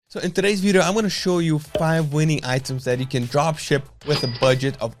So in today's video, I'm going to show you 5 winning items that you can drop ship with a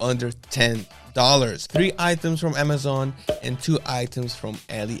budget of under $10. 3 items from Amazon and 2 items from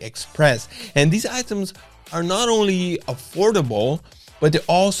AliExpress. And these items are not only affordable, but they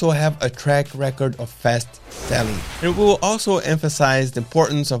also have a track record of fast selling. And we will also emphasize the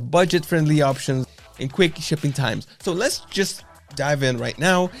importance of budget-friendly options and quick shipping times. So let's just dive in right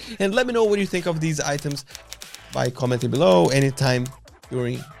now and let me know what you think of these items by commenting below anytime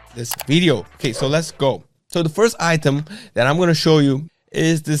during this video. Okay, so let's go. So the first item that I'm going to show you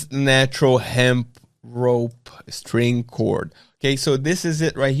is this natural hemp rope string cord. Okay, so this is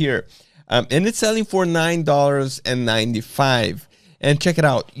it right here. And it's selling for $9.95. And check it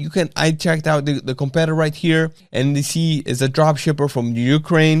out. I checked out the competitor right here, and you see is a drop shipper from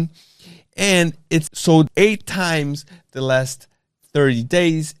Ukraine, and it's sold 8 times the last 30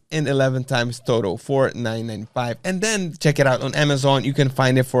 days and 11 times total for $9.95. And then check it out on Amazon. You can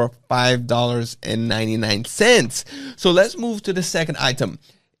find it for $5.99. So let's move to the second item.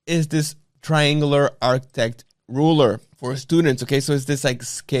 Is this triangular architect ruler for students. Okay, so it's this like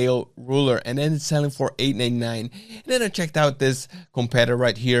scale ruler, and then it's selling for $8.99. And then I checked out this competitor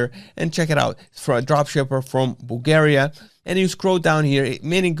right here, and check it out. It's for a drop shipper from Bulgaria. And you scroll down here,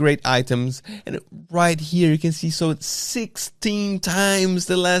 many great items, and right here you can see, so it's 16 times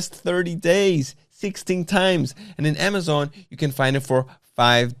the last 30 days, 16 times. And in Amazon you can find it for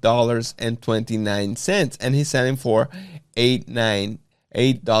 $5.29, and he's selling for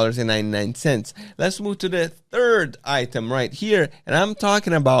 $8.99. Let's move to the third item right here, and I'm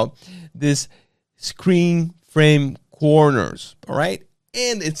talking about this screen frame corners. All right,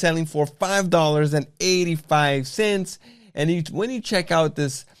 and it's selling for $5.85. And when you check out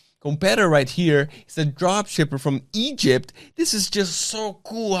this competitor right here, it's a drop shipper from Egypt. This is just so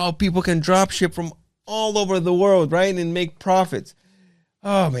cool how people can drop ship from all over the world, right, and make profits.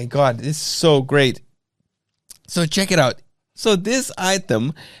 Oh my God, this is so great. So check it out. So this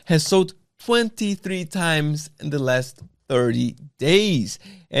item has sold 23 times in the last 30 days,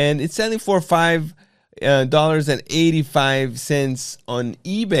 and it's selling for $5.85 on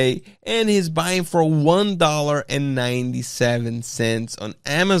eBay, and he's buying for $1.97 on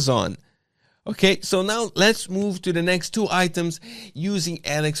Amazon. Okay, so now let's move to the next 2 items using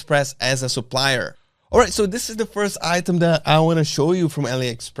AliExpress as a supplier. All right, so this is the first item that I want to show you from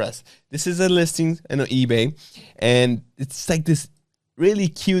AliExpress. This is a listing on eBay, and it's like this really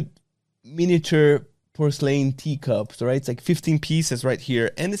cute miniature porcelain teacups, right? It's like 15 pieces right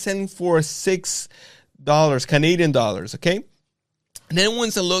here, and it's selling for $6 Canadian dollars. Okay, and then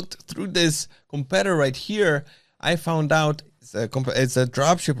once I looked through this competitor right here, I found out it's a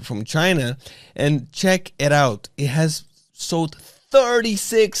drop shipper from China, and check it out. It has sold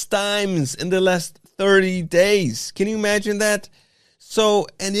 36 times in the last 30 days. Can you imagine that? So,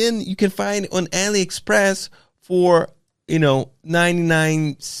 and then you can find on AliExpress for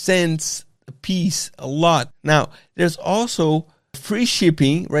 99 cents a piece, a lot. Now there's also free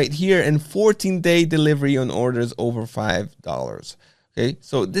shipping right here and 14-day delivery on orders over $5. Okay,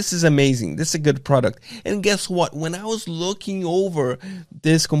 so this is amazing. This is a good product. And guess what? When I was looking over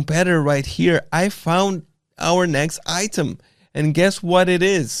this competitor right here, I found our next item. And guess what it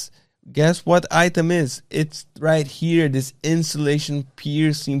is? Guess what item is? It's right here, this insulation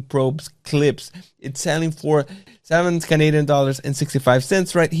piercing probes clips. It's selling for $7 Canadian dollars and 65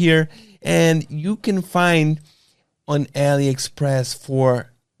 cents right here. And you can find on AliExpress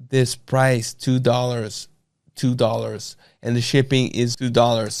for this price $2, and the shipping is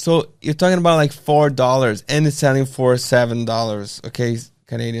 $2. So you're talking about like $4, and it's selling for $7, okay,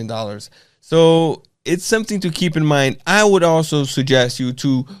 Canadian dollars. So it's something to keep in mind. I would also suggest you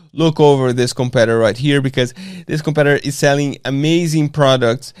to look over this competitor right here, because this competitor is selling amazing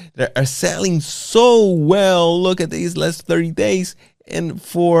products that are selling so well. Look at these last 30 days, and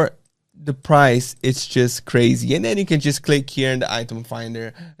for the price, it's just crazy. And then you can just click here in the item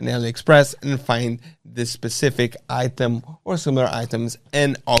finder in AliExpress and find this specific item or similar items,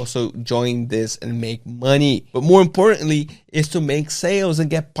 and also join this and make money. But more importantly is to make sales and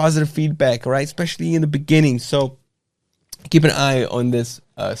get positive feedback, right? Especially in the beginning. So keep an eye on this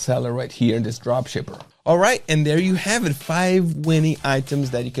seller right here, this drop shipper. All right, and there you have it, 5 winning items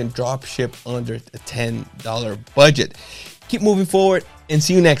that you can drop ship under a $10 budget. Keep moving forward, and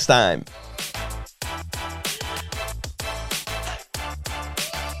see you next time.